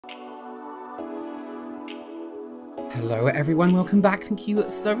Hello everyone, welcome back. Thank you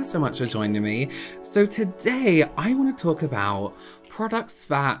so much for joining me. So today I want to talk about products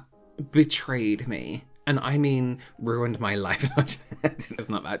that betrayed me. And I mean ruined my life. It's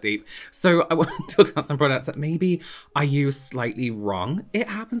not that deep. So I want to talk about some products that maybe I use slightly wrong. It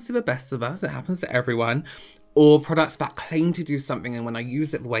happens to the best of us, it happens to everyone. Or products that claim to do something and when I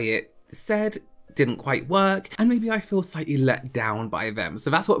use it the way it said, didn't quite work, and maybe I feel slightly let down by them. So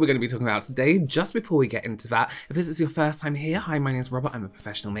that's what we're going to be talking about today. Just before we get into that, if this is your first time here, hi, my name is Robert. I'm a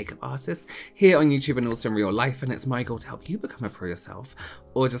professional makeup artist here on YouTube and also in real life, and it's my goal to help you become a pro yourself,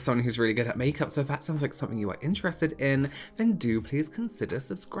 or just someone who's really good at makeup. So if that sounds like something you are interested in, then do please consider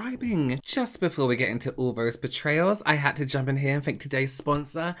subscribing. Just before we get into all those betrayals, I had to jump in here and thank today's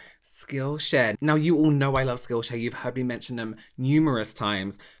sponsor, Skillshare. Now, you all know I love Skillshare. You've heard me mention them numerous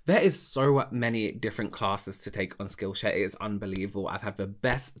times. There is so many different classes to take on Skillshare. It is unbelievable. I've had the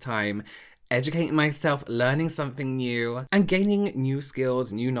best time educating myself, learning something new, and gaining new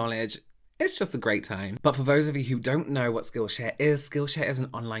skills, new knowledge. It's just a great time. But for those of you who don't know what Skillshare is an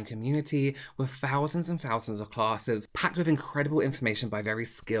online community with thousands and thousands of classes packed with incredible information by very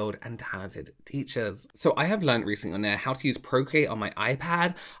skilled and talented teachers. So I have learned recently on there how to use Procreate on my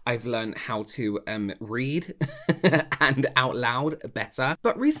iPad. I've learned how to read and out loud better.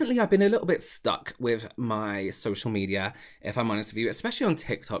 But recently I've been a little bit stuck with my social media, if I'm honest with you, especially on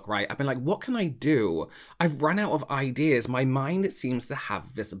TikTok, right? I've been like, what can I do? I've run out of ideas. My mind seems to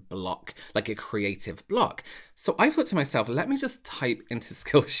have this block, like a creative block. So I thought to myself, let me just type into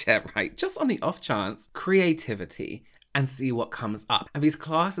Skillshare, right? Just on the off chance, creativity, and see what comes up. And these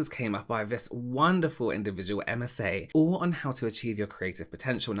classes came up by this wonderful individual, MSA, all on how to achieve your creative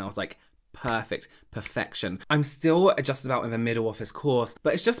potential. And I was like, perfect, perfection. I'm still just about in the middle of this course,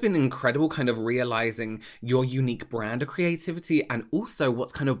 but it's just been incredible kind of realizing your unique brand of creativity and also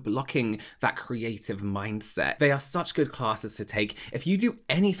what's kind of blocking that creative mindset. They are such good classes to take. If you do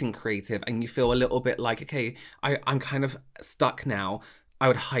anything creative and you feel a little bit like, okay, I'm kind of stuck now, I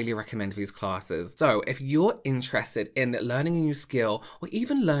would highly recommend these classes. So if you're interested in learning a new skill or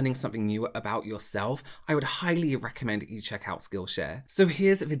even learning something new about yourself, I would highly recommend you check out Skillshare. So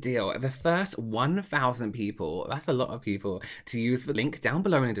here's the deal. The first 1,000 people, that's a lot of people, to use the link down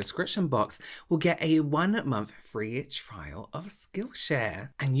below in the description box will get a 1-month free trial of Skillshare.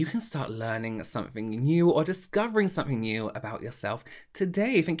 And you can start learning something new or discovering something new about yourself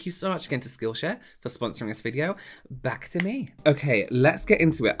today. Thank you so much again to Skillshare for sponsoring this video. Back to me. Okay, let's get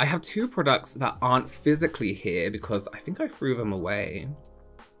into it. I have two products that aren't physically here because I think I threw them away.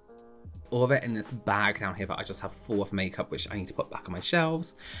 All of it in this bag down here, but I just have full of makeup, which I need to put back on my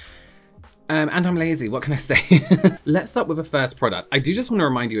shelves. And I'm lazy, what can I say? Let's start with the first product. I do just want to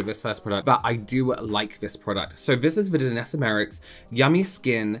remind you of this first product that I do like this product. So this is the Danessa Myricks Yummy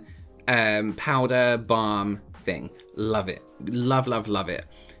Skin powder balm thing. Love it. Love, love, love it.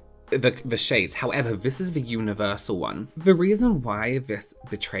 The shades. However, this is the universal one. The reason why this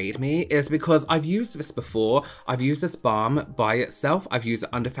betrayed me is because I've used this before. I've used this balm by itself. I've used it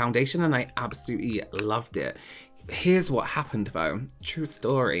under foundation and I absolutely loved it. Here's what happened though. True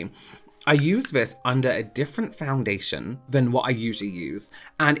story. I used this under a different foundation than what I usually use,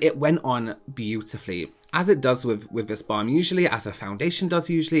 and it went on beautifully, as it does with this balm usually, as a foundation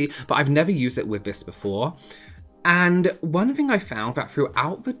does usually, but I've never used it with this before. And one thing I found that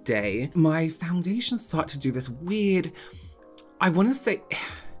throughout the day, my foundation started to do this weird, I want to say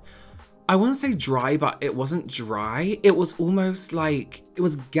dry, but it wasn't dry. It was almost like it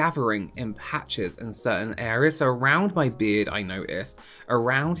was gathering in patches in certain areas. So around my beard, I noticed,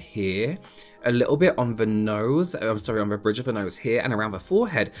 around here, a little bit on the nose, I'm sorry, on the bridge of the nose here, and around the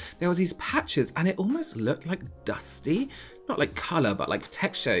forehead, there was these patches and it almost looked like dusty, not like color, but like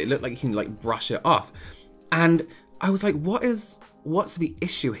texture. It looked like you can like brush it off. And I was like, what's the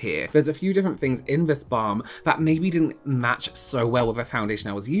issue here? There's a few different things in this balm that maybe didn't match so well with the foundation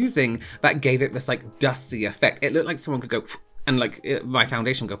I was using that gave it this like dusty effect. It looked like someone could go and like my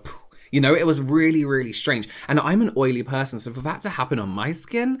foundation would go, you know, it was really, really strange. And I'm an oily person, so for that to happen on my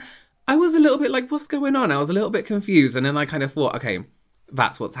skin, I was a little bit like, what's going on? I was a little bit confused. And then I kind of thought, okay,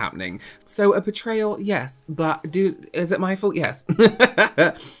 that's what's happening. So a betrayal, yes, but is it my fault? Yes.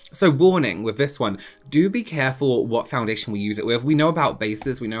 So warning with this one, do be careful what foundation we use it with. We know about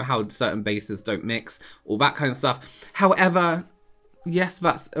bases, we know how certain bases don't mix, all that kind of stuff. However, yes,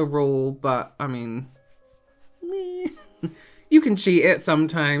 that's a rule, but I mean, you can cheat it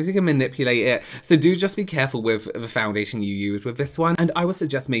sometimes, you can manipulate it. So do just be careful with the foundation you use with this one. And I would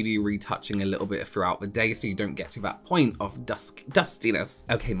suggest maybe retouching a little bit throughout the day so you don't get to that point of dustiness.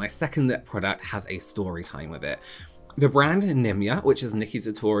 Okay, my second product has a story time with it. the brand Nimya, which is Nikki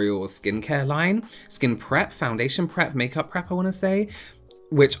Tutorial's skincare line, skin prep, foundation prep, makeup prep, I want to say,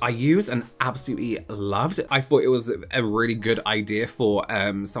 which I use and absolutely loved. I thought it was a really good idea for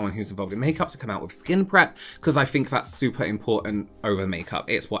someone who's involved in makeup to come out with skin prep, because I think that's super important over makeup.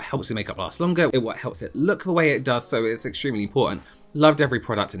 It's what helps your makeup last longer. It's what helps it look the way it does, so it's extremely important. Loved every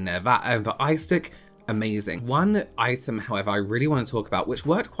product in there. That the eye stick, amazing. One item, however, I really want to talk about, which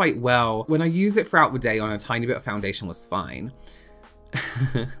worked quite well when I use it throughout the day on a tiny bit of foundation, was fine.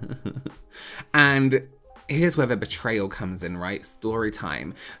 And here's where the betrayal comes in, right? Story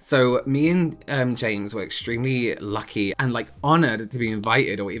time. So me and James were extremely lucky and like honored to be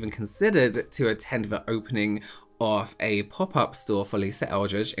invited or even considered to attend the opening of a pop-up store for Lisa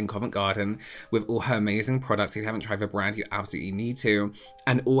Eldridge in Covent Garden with all her amazing products. If you haven't tried the brand, you absolutely need to.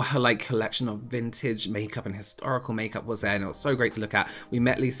 And all her like collection of vintage makeup and historical makeup was there, and it was so great to look at. We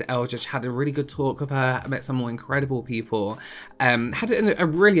met Lisa Eldridge, had a really good talk with her, met some more incredible people, had a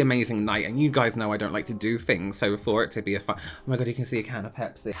really amazing night. And you guys know I don't like to do things, so for it to be a fun, oh my god, you can see a can of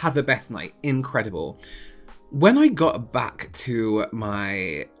Pepsi. Had the best night, incredible. When I got back to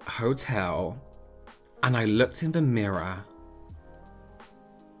my hotel, and I looked in the mirror,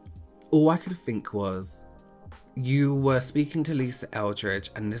 all I could think was, you were speaking to Lisa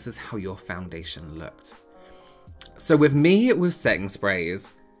Eldridge and this is how your foundation looked. So with me, with setting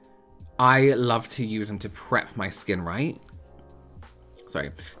sprays, I love to use them to prep my skin, right?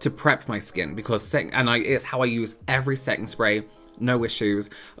 Sorry, to prep my skin, because it's how I use every setting spray. No issues.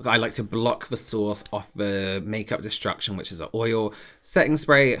 I like to block the source off the makeup destruction, which is an oil, setting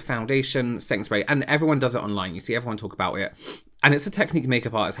spray, foundation, setting spray, and everyone does it online. You see everyone talk about it. And it's a technique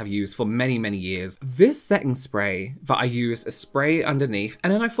makeup artists have used for many, many years. This setting spray that I use, a spray underneath,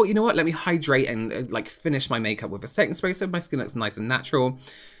 and then I thought, you know what, let me hydrate and like finish my makeup with a setting spray so my skin looks nice and natural.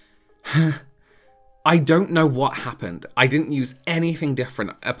 I don't know what happened. I didn't use anything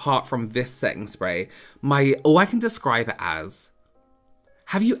different apart from this setting spray. All I can describe it as,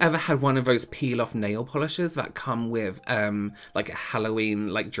 have you ever had one of those peel-off nail polishes that come with like a Halloween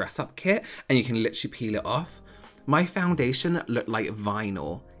like dress-up kit and you can literally peel it off? My foundation looked like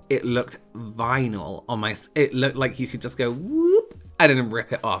vinyl. It looked vinyl on my, it looked like you could just go whoop and then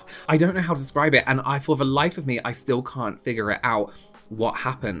rip it off. I don't know how to describe it, and for the life of me, I still can't figure it out what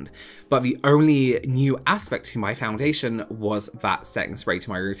happened. But the only new aspect to my foundation was that setting spray, to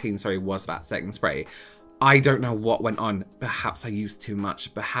my routine, sorry, was that setting spray. I don't know what went on. Perhaps I used too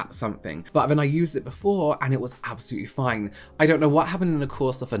much, perhaps something. But then I used it before and it was absolutely fine. I don't know what happened in the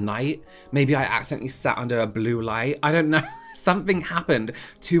course of a night. Maybe I accidentally sat under a blue light. I don't know. Something happened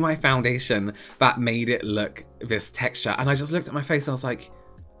to my foundation that made it look this texture. And I just looked at my face and I was like,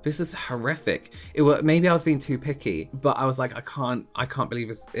 this is horrific. Maybe I was being too picky, but I was like, I can't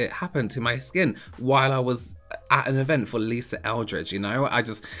believe it happened to my skin while I was at an event for Lisa Eldridge, you know?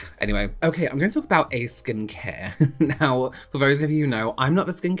 Anyway, okay, I'm going to talk about a skincare. Now, for those of you who know, I'm not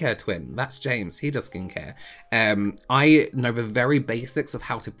the skincare twin. That's James, he does skincare. I know the very basics of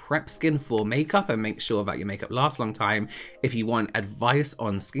how to prep skin for makeup and make sure that your makeup lasts a long time. If you want advice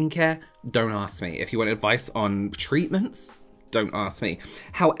on skincare, don't ask me. If you want advice on treatments, don't ask me.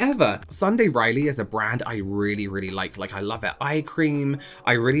 However, Sunday Riley is a brand I really, really like. Like, I love their eye cream.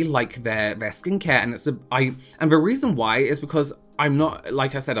 I really like their skincare, and and the reason why is because I'm not,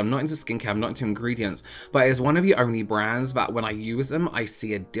 like I said, I'm not into skincare, I'm not into ingredients, but it's one of the only brands that when I use them, I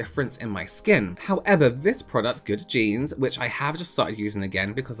see a difference in my skin. However, this product, Good Genes, which I have just started using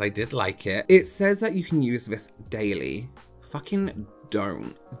again because I did like it, it says that you can use this daily. Fucking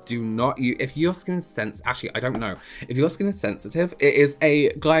do not use, if your skin is actually, I don't know, if your skin is sensitive, it is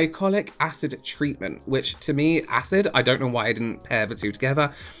a glycolic acid treatment, which to me, acid, I don't know why I didn't pair the two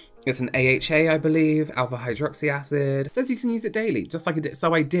together. It's an AHA, I believe, alpha hydroxy acid. It says you can use it daily, just like it did.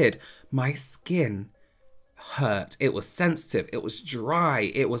 So I did. My skin hurt. It was sensitive. It was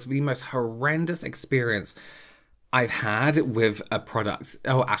dry. It was the most horrendous experience I've had with a product.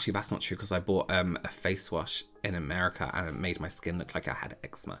 Oh, actually, that's not true because I bought a face wash in America and it made my skin look like I had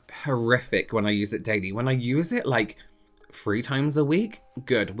eczema. Horrific when I use it daily. When I use it like 3 times a week,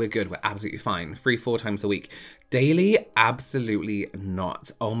 good, we're absolutely fine. 3-4 times a week. Daily, absolutely not.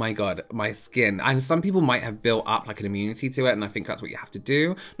 Oh my God, my skin. And some people might have built up like an immunity to it, and I think that's what you have to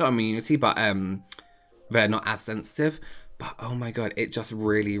do. Not immunity, but they're not as sensitive. But oh my God, it just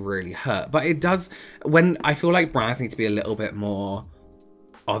really, really hurt. But it does, when I feel like brands need to be a little bit more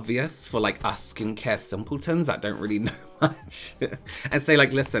obvious for like us skincare simpletons that don't really know much and say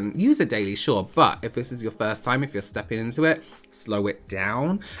like, listen, use it daily, sure, but if this is your first time, if you're stepping into it, slow it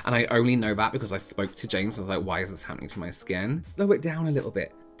down. And I only know that because I spoke to James. I was like, why is this happening to my skin? Slow it down a little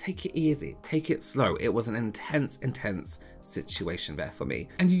bit. take it easy, take it slow. It was an intense situation there for me.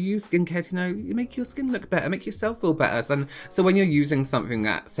 And you use skincare to, you make your skin look better, make yourself feel better. And so when you're using something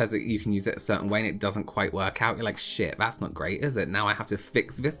that says that you can use it a certain way and it doesn't quite work out, you're like, shit, that's not great, is it? Now I have to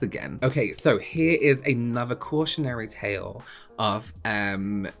fix this again. Okay, so here is another cautionary tale of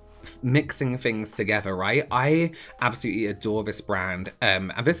mixing things together, right? I absolutely adore this brand,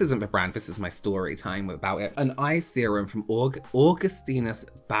 and this isn't the brand, this is my story time about it. An eye serum from Augustinus,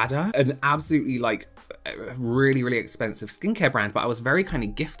 an absolutely like really expensive skincare brand, but I was very kind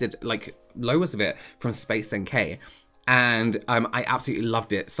of gifted, like loads of it from Space NK, and I absolutely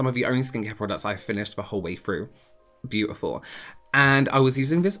loved it. Some of the only skincare products I finished the whole way through. Beautiful. And I was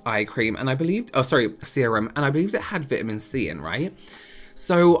using this eye cream, and I believed, serum, and I believed it had vitamin C in, right?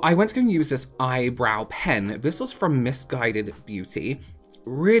 So I went to go and use this eyebrow pen. This was from Misguided Beauty.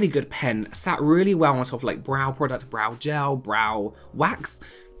 Really good pen, sat really well on top of like brow product, brow gel, brow wax.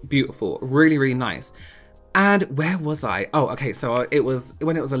 Beautiful, really nice. And where was I? Oh, okay, so it was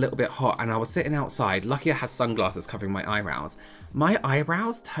when it was a little bit hot and I was sitting outside. Lucky I had sunglasses covering my eyebrows. My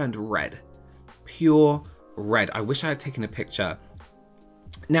eyebrows turned red, pure red. I wish I had taken a picture.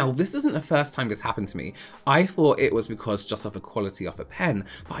 Now, this isn't the first time this happened to me. I thought it was because just of the quality of a pen,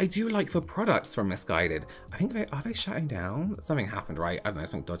 but I do like the products from Misguided. I think are they shutting down? Something happened, right? I don't know,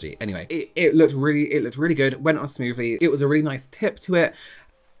 something dodgy. Anyway, it looked really good. Went on smoothly. It was a really nice tip to it.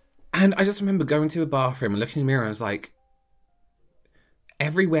 And I just remember going to the bathroom and looking in the mirror and I was like,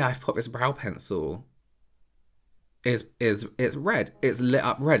 everywhere I've put this brow pencil is red. It's lit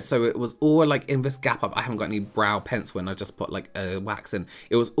up red. So it was all like in this gap up. I haven't got any brow pencil and I just put like a wax in.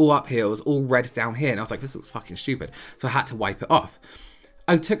 It was all up here. It was all red down here. And I was like, this looks fucking stupid. So I had to wipe it off.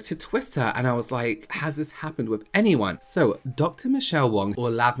 I took to Twitter and I was like, has this happened with anyone? So Dr. Michelle Wong, or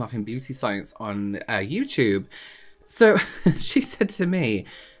Lab Muffin Beauty Science on YouTube. So she said to me,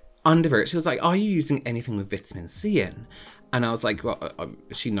 under it, she was like, are you using anything with vitamin C in? And I was like, well,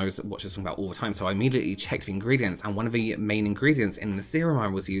 she knows what she's talking about all the time. So I immediately checked the ingredients, and one of the main ingredients in the serum I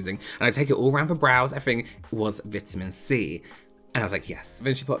was using, and I take it all around for brows, everything, was vitamin C. And I was like, yes.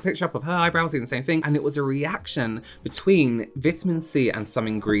 Then she put a picture up of her eyebrows doing the same thing. And it was a reaction between vitamin C and some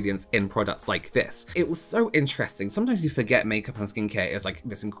ingredients in products like this. It was so interesting. Sometimes you forget makeup and skincare is like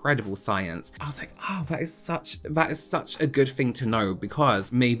this incredible science. I was like, oh, that is such a good thing to know,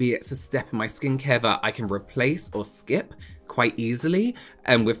 because maybe it's a step in my skincare that I can replace or skip quite easily,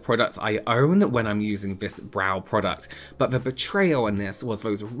 and with products I own when I'm using this brow product. But the betrayal in this was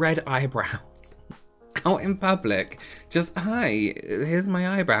those red eyebrows out in public. Just, hi, here's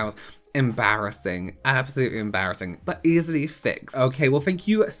my eyebrows. Embarrassing, absolutely embarrassing, but easily fixed. Okay, well, thank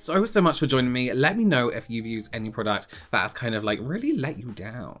you so much for joining me. Let me know if you've used any product that has kind of like really let you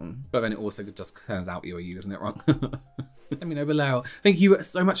down, but then it also just turns out you were using it wrong. Let me know below. Thank you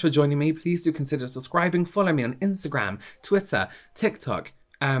so much for joining me. Please do consider subscribing. Follow me on Instagram, Twitter, TikTok.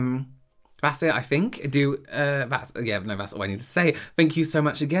 That's it, I think. That's all I need to say. Thank you so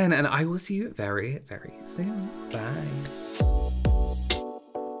much again, and I will see you very soon. Bye.